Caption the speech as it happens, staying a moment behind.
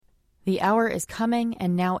The hour is coming,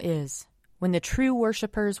 and now is, when the true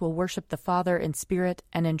worshippers will worship the Father in spirit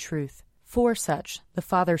and in truth. For such, the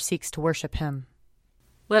Father seeks to worship him.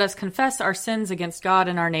 Let us confess our sins against God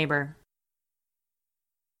and our neighbor.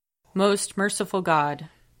 Most merciful God,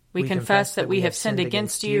 we confess that we have sinned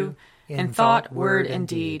against you in thought, word, and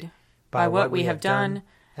deed, by what we have done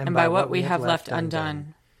and by what we have left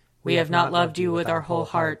undone. We have not loved you with our whole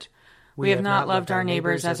heart. We have not loved our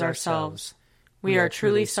neighbors as ourselves. We are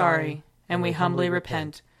truly sorry, and we humbly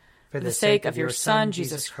repent. For the sake of your Son,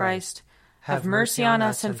 Jesus Christ, have mercy on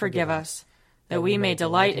us and forgive us, that we may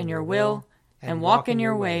delight in your will and walk in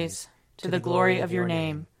your ways, to the glory of your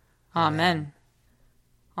name. Amen.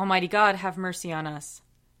 Almighty God, have mercy on us.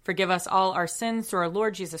 Forgive us all our sins through our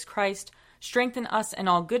Lord Jesus Christ. Strengthen us in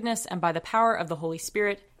all goodness, and by the power of the Holy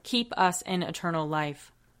Spirit, keep us in eternal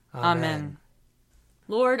life. Amen.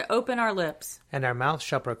 Lord, open our lips, and our mouth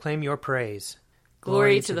shall proclaim your praise.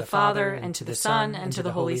 Glory to the Father, and to the Son, and to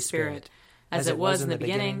the Holy Spirit, as it was in the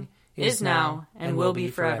beginning, is now, and will be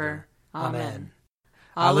forever. Amen.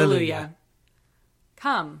 Alleluia.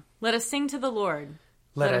 Come, let us sing to the Lord.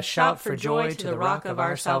 Let us shout for joy to the rock of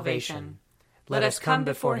our salvation. Let us come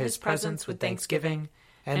before his presence with thanksgiving,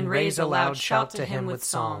 and raise a loud shout to him with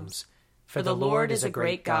psalms. For the Lord is a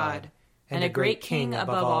great God, and a great King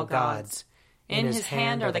above all gods. In his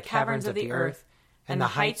hand are the caverns of the earth, and the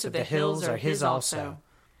heights of the hills are his also.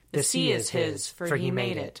 The sea is his, for he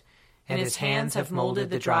made it, and his hands have molded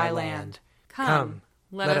the dry land. Come,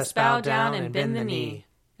 let us bow down and bend the knee,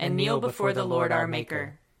 and kneel before the Lord our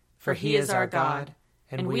Maker. For he is our God,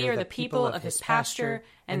 and we are the people of his pasture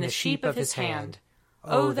and the sheep of his hand.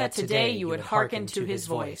 Oh, that today you would hearken to his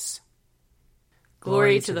voice.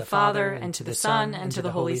 Glory to the Father, and to the Son, and to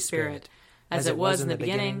the Holy Spirit, as it was in the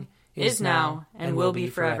beginning, is now, and will be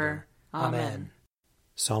forever. Amen.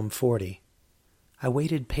 Psalm 40. I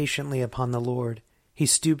waited patiently upon the Lord. He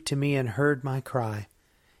stooped to me and heard my cry.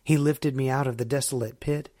 He lifted me out of the desolate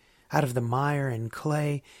pit, out of the mire and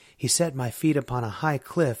clay. He set my feet upon a high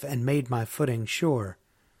cliff and made my footing sure.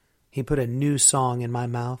 He put a new song in my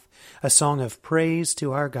mouth, a song of praise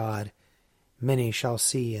to our God. Many shall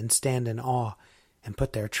see and stand in awe and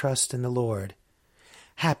put their trust in the Lord.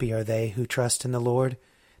 Happy are they who trust in the Lord.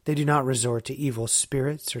 They do not resort to evil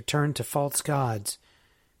spirits or turn to false gods.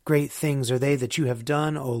 Great things are they that you have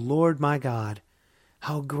done, O Lord my God.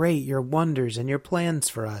 How great your wonders and your plans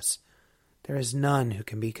for us! There is none who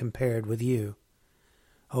can be compared with you.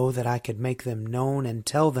 Oh, that I could make them known and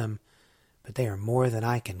tell them, but they are more than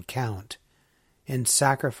I can count. In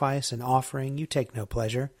sacrifice and offering you take no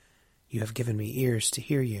pleasure. You have given me ears to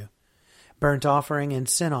hear you. Burnt offering and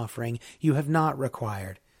sin offering you have not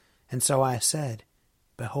required. And so I said,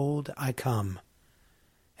 Behold, I come.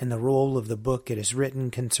 In the roll of the book it is written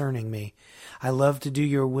concerning me. I love to do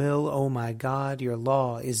your will, O my God. Your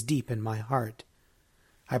law is deep in my heart.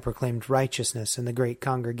 I proclaimed righteousness in the great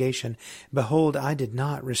congregation. Behold, I did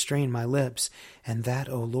not restrain my lips, and that,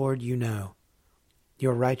 O Lord, you know.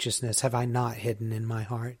 Your righteousness have I not hidden in my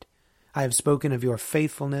heart. I have spoken of your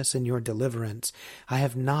faithfulness and your deliverance. I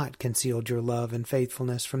have not concealed your love and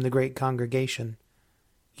faithfulness from the great congregation.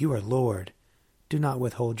 You are Lord. Do not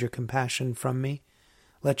withhold your compassion from me.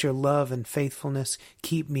 Let your love and faithfulness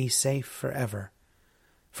keep me safe forever.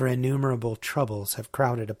 For innumerable troubles have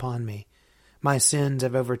crowded upon me. My sins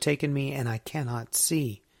have overtaken me, and I cannot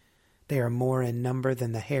see. They are more in number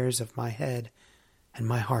than the hairs of my head, and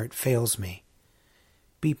my heart fails me.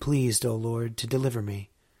 Be pleased, O Lord, to deliver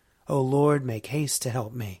me. O Lord, make haste to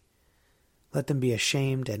help me. Let them be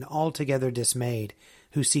ashamed and altogether dismayed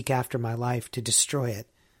who seek after my life to destroy it.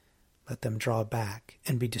 Let them draw back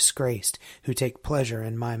and be disgraced who take pleasure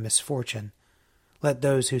in my misfortune. Let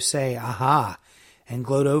those who say, Aha, and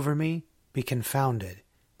gloat over me be confounded,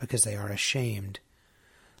 because they are ashamed.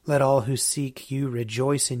 Let all who seek you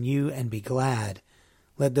rejoice in you and be glad.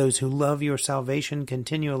 Let those who love your salvation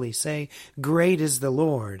continually say, Great is the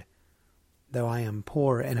Lord. Though I am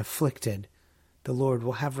poor and afflicted, the Lord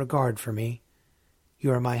will have regard for me.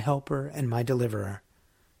 You are my helper and my deliverer.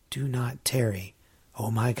 Do not tarry, O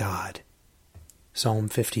my God. Psalm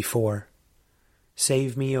 54.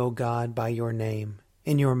 Save me, O God, by your name.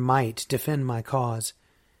 In your might defend my cause.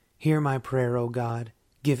 Hear my prayer, O God.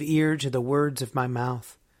 Give ear to the words of my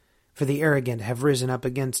mouth. For the arrogant have risen up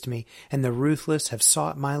against me, and the ruthless have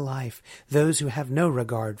sought my life, those who have no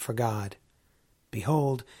regard for God.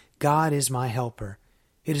 Behold, God is my helper.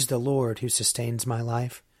 It is the Lord who sustains my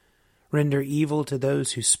life. Render evil to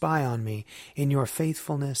those who spy on me. In your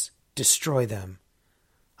faithfulness, destroy them.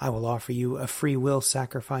 I will offer you a free will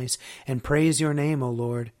sacrifice, and praise your name, O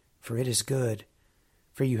Lord, for it is good.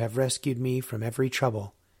 For you have rescued me from every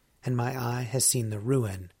trouble, and my eye has seen the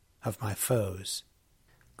ruin of my foes.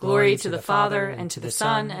 Glory to the Father, and to the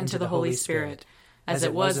Son, and to the Holy Spirit, as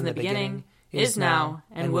it was in the beginning, is now,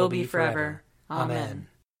 and will be forever. Amen.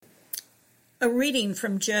 A reading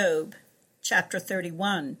from Job, chapter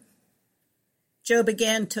 31. Job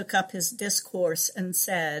again took up his discourse and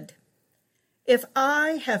said, If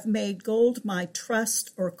I have made gold my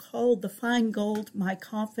trust, or called the fine gold my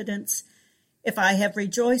confidence, if I have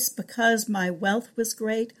rejoiced because my wealth was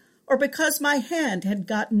great, or because my hand had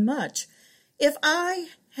gotten much, if I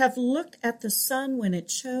have looked at the sun when it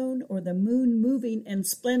shone, or the moon moving in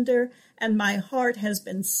splendor, and my heart has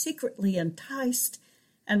been secretly enticed,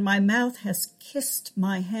 and my mouth has kissed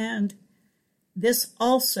my hand, this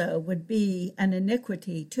also would be an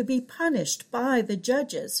iniquity to be punished by the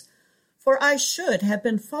judges, for I should have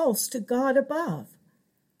been false to God above.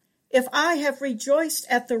 If I have rejoiced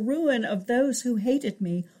at the ruin of those who hated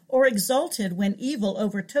me, or exulted when evil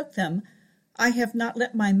overtook them, I have not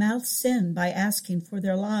let my mouth sin by asking for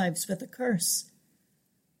their lives with a curse.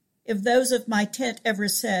 If those of my tent ever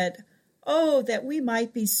said, Oh, that we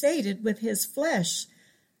might be sated with his flesh,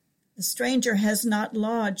 the stranger has not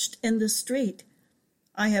lodged in the street.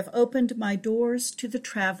 I have opened my doors to the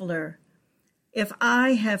traveler. If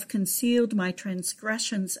I have concealed my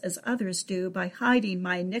transgressions as others do by hiding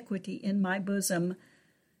my iniquity in my bosom,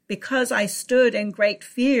 because I stood in great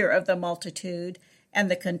fear of the multitude, and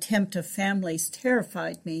the contempt of families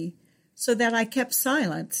terrified me, so that I kept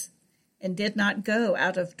silence and did not go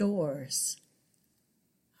out of doors.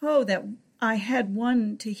 Oh, that I had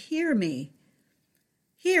one to hear me!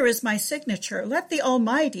 Here is my signature. Let the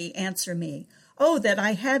Almighty answer me. Oh, that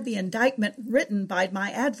I had the indictment written by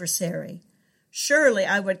my adversary. Surely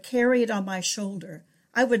I would carry it on my shoulder.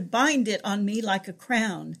 I would bind it on me like a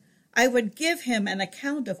crown. I would give him an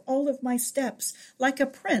account of all of my steps. Like a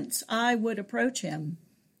prince, I would approach him.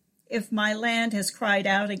 If my land has cried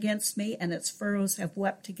out against me, and its furrows have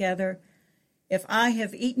wept together, if I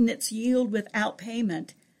have eaten its yield without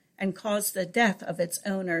payment, and caused the death of its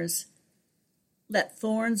owners, let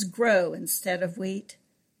thorns grow instead of wheat,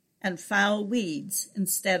 and foul weeds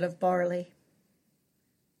instead of barley.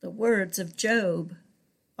 The words of Job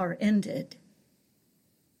are ended.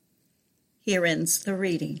 Here ends the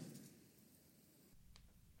reading.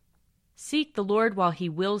 Seek the Lord while he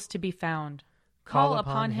wills to be found. Call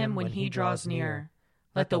upon him when he draws near.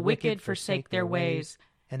 Let the wicked forsake their ways,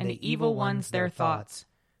 and the evil ones their thoughts.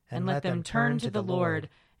 And let them turn to the Lord,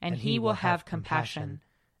 and he will have compassion.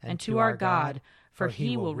 And to our God, for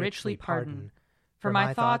he will richly pardon. For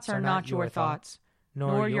my thoughts are not your thoughts,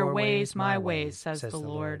 nor your ways my ways, says the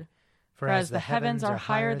Lord. For as the heavens are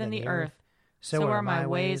higher than the earth, so are my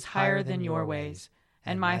ways higher than your ways,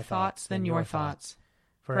 and my thoughts than your thoughts.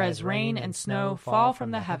 For as rain and snow fall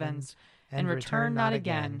from the heavens, and return not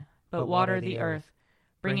again, but water the earth,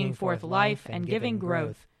 bringing forth life and giving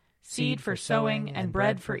growth, seed for sowing and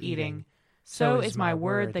bread for eating, so is my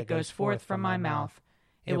word that goes forth from my mouth.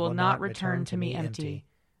 It will not return to me empty,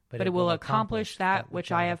 but it will accomplish that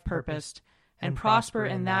which I have purposed, and prosper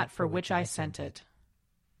in that for which I sent it.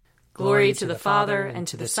 Glory to the Father, and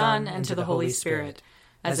to the Son, and to the Holy Spirit,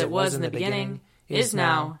 as it was in the beginning, is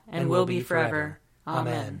now, and will be forever.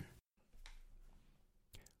 Amen.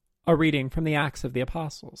 A reading from the Acts of the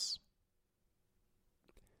Apostles.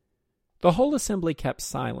 The whole assembly kept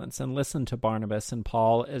silence and listened to Barnabas and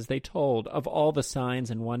Paul as they told of all the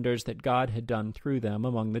signs and wonders that God had done through them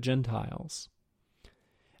among the Gentiles.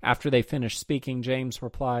 After they finished speaking, James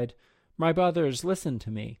replied, My brothers, listen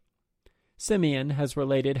to me. Simeon has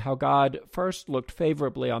related how God first looked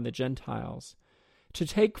favorably on the Gentiles, to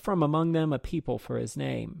take from among them a people for his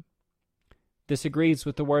name. This agrees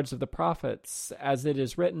with the words of the prophets, as it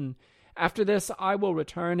is written, After this I will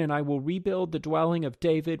return, and I will rebuild the dwelling of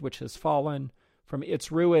David which has fallen. From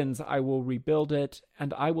its ruins I will rebuild it,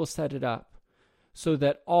 and I will set it up, so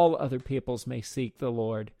that all other peoples may seek the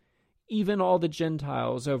Lord, even all the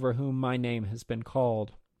Gentiles over whom my name has been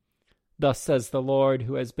called. Thus says the Lord,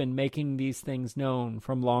 who has been making these things known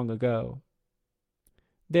from long ago.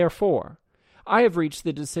 Therefore, I have reached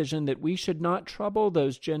the decision that we should not trouble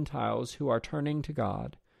those Gentiles who are turning to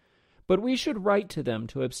God, but we should write to them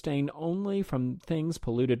to abstain only from things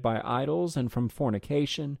polluted by idols, and from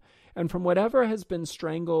fornication, and from whatever has been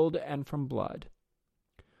strangled, and from blood.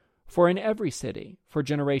 For in every city, for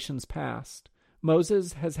generations past,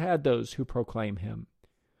 Moses has had those who proclaim him,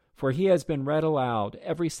 for he has been read aloud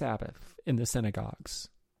every Sabbath in the synagogues.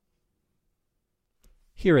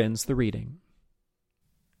 Here ends the reading.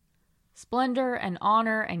 Splendor and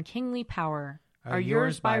honor and kingly power are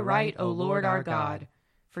yours by right, O Lord our God,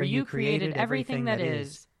 for you created everything that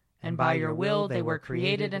is, and by your will they were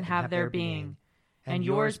created and have their being. And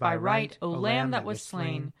yours by right, O Lamb that was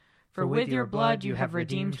slain, for with your blood you have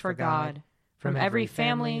redeemed for God, from every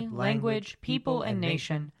family, language, people, and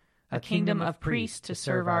nation, a kingdom of priests to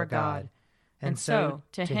serve our God. And so,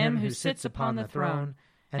 to him who sits upon the throne,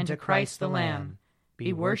 and to Christ the Lamb,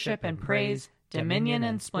 be worship and praise, dominion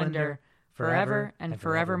and splendor, forever and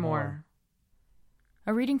forevermore.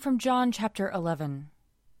 A reading from John chapter 11.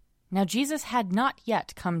 Now Jesus had not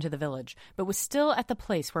yet come to the village, but was still at the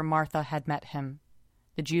place where Martha had met him.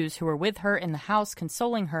 The Jews who were with her in the house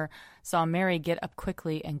consoling her saw Mary get up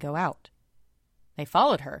quickly and go out. They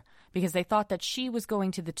followed her, because they thought that she was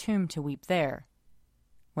going to the tomb to weep there.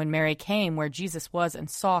 When Mary came where Jesus was and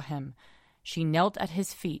saw him, she knelt at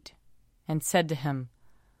his feet and said to him,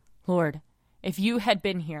 Lord, if you had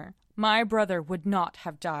been here, my brother would not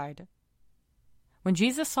have died. When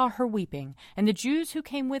Jesus saw her weeping, and the Jews who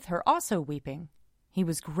came with her also weeping, he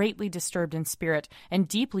was greatly disturbed in spirit and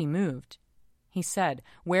deeply moved. He said,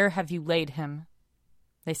 Where have you laid him?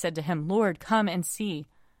 They said to him, Lord, come and see.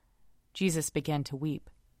 Jesus began to weep.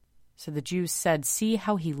 So the Jews said, See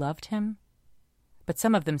how he loved him? But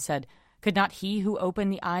some of them said, Could not he who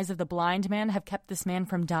opened the eyes of the blind man have kept this man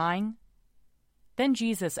from dying? Then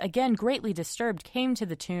Jesus, again greatly disturbed, came to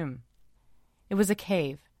the tomb. It was a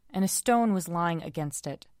cave, and a stone was lying against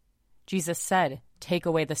it. Jesus said, Take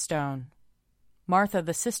away the stone. Martha,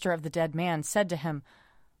 the sister of the dead man, said to him,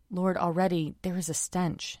 Lord, already there is a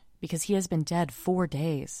stench, because he has been dead 4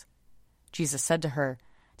 days. Jesus said to her,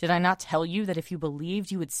 Did I not tell you that if you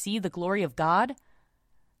believed you would see the glory of God?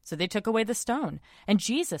 So they took away the stone, and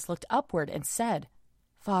Jesus looked upward and said,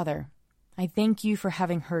 Father, I thank you for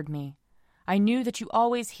having heard me. I knew that you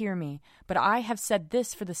always hear me, but I have said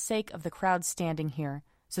this for the sake of the crowd standing here,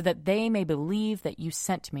 so that they may believe that you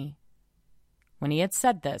sent me. When he had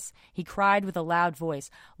said this, he cried with a loud voice,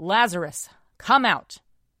 Lazarus, come out!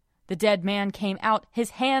 The dead man came out,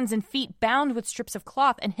 his hands and feet bound with strips of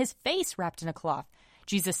cloth, and his face wrapped in a cloth.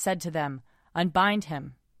 Jesus said to them, Unbind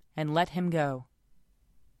him, and let him go.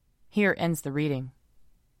 Here ends the reading.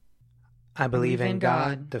 I believe in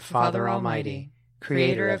God, the Father Almighty,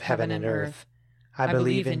 creator of heaven and earth. I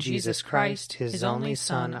believe in Jesus Christ, his only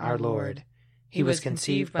Son, our Lord. He was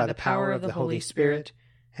conceived by the power of the Holy Spirit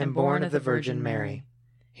and born of the Virgin Mary.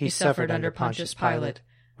 He suffered under Pontius Pilate,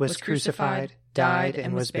 was crucified, died,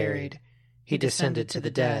 and was buried. He descended to the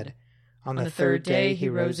dead. On the third day he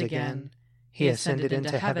rose again. He ascended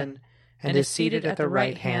into heaven and is seated at the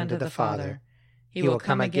right hand of the Father. He will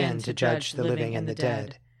come again to judge the living and the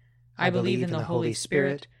dead. I believe in the Holy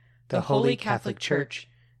Spirit, the Holy Catholic Church,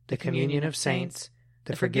 the communion of saints,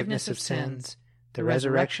 the forgiveness of sins, the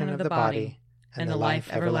resurrection of the body, and the life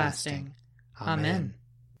everlasting. Amen.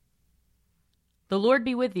 The Lord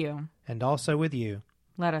be with you. And also with you.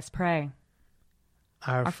 Let us pray.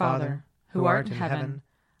 Our Father, who art in heaven,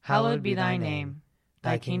 hallowed be thy name.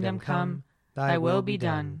 Thy kingdom come, thy will be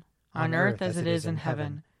done, on earth as it is in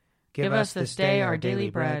heaven. Give us this day our daily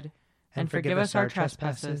bread, and forgive us our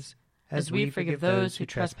trespasses, as we forgive those who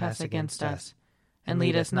trespass against us. And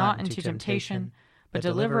lead us not into temptation, but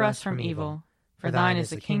deliver us from evil. For thine is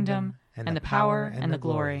the kingdom, and the power, and the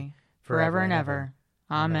glory, forever and ever.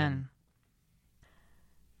 Amen.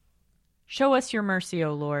 Show us your mercy,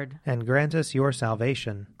 O Lord. And grant us your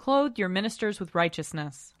salvation. Clothe your ministers with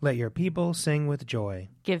righteousness. Let your people sing with joy.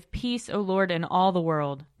 Give peace, O Lord, in all the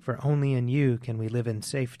world. For only in you can we live in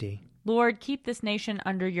safety. Lord, keep this nation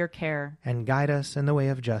under your care. And guide us in the way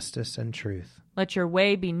of justice and truth. Let your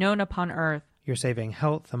way be known upon earth. Your saving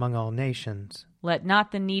health among all nations. Let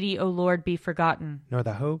not the needy, O Lord, be forgotten. Nor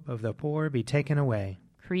the hope of the poor be taken away.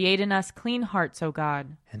 Create in us clean hearts, O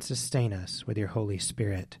God. And sustain us with your Holy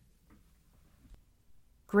Spirit.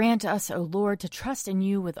 Grant us, O Lord, to trust in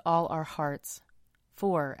you with all our hearts.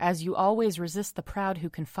 For, as you always resist the proud who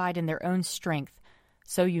confide in their own strength,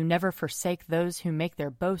 so you never forsake those who make their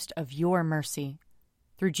boast of your mercy.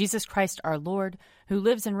 Through Jesus Christ our Lord, who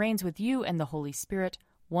lives and reigns with you and the Holy Spirit,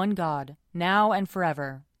 one God, now and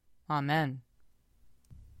forever. Amen.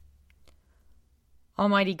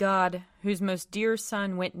 Almighty God, whose most dear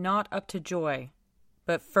Son went not up to joy,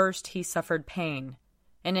 but first he suffered pain,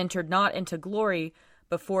 and entered not into glory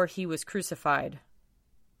before he was crucified,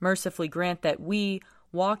 mercifully grant that we,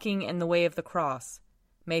 walking in the way of the cross,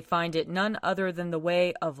 may find it none other than the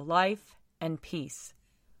way of life and peace.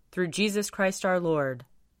 Through Jesus Christ our Lord.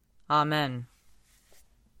 Amen.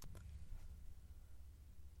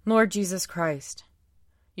 Lord Jesus Christ,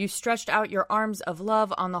 you stretched out your arms of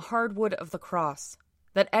love on the hard wood of the cross,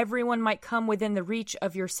 that everyone might come within the reach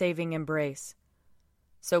of your saving embrace.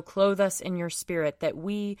 So clothe us in your Spirit, that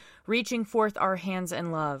we, reaching forth our hands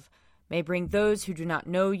in love, may bring those who do not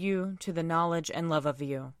know you to the knowledge and love of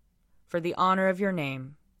you. For the honor of your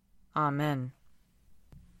name. Amen.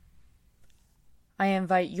 I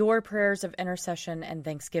invite your prayers of intercession and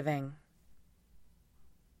thanksgiving.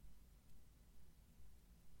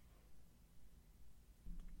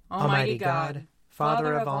 Almighty God,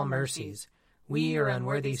 Father of all mercies, we, your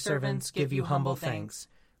unworthy servants, give you humble thanks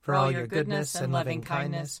for all your goodness and loving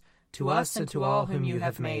kindness to us and to all whom you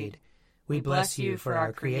have made. We bless you for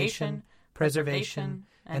our creation, preservation,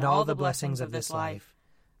 and all the blessings of this life,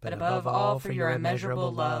 but above all for your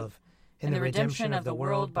immeasurable love in the redemption of the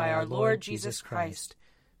world by our Lord Jesus Christ,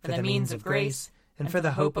 for the means of grace and for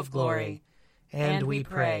the hope of glory. And we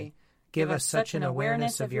pray, give us such an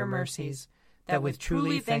awareness of your mercies that with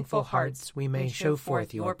truly thankful hearts we may show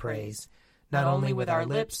forth your praise, not only with our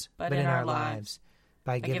lips, but in our lives,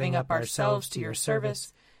 by giving up ourselves to your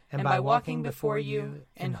service, and by walking before you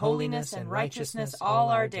in holiness and righteousness all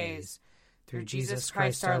our days, through Jesus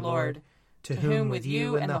Christ our Lord, to whom with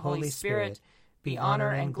you and the Holy Spirit be honor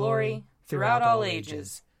and glory throughout all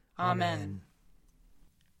ages. Amen.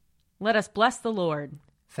 Let us bless the Lord.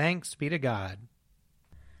 Thanks be to God.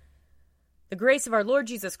 The grace of our Lord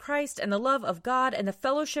Jesus Christ and the love of God and the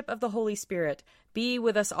fellowship of the Holy Spirit be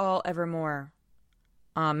with us all evermore.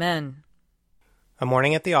 Amen. A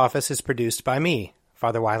Morning at the Office is produced by me,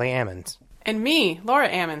 Father Wiley Ammons. And me, Laura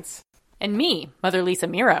Ammons. And me, Mother Lisa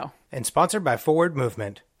Meirow. And sponsored by Forward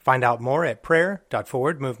Movement. Find out more at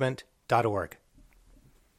prayer.forwardmovement.org.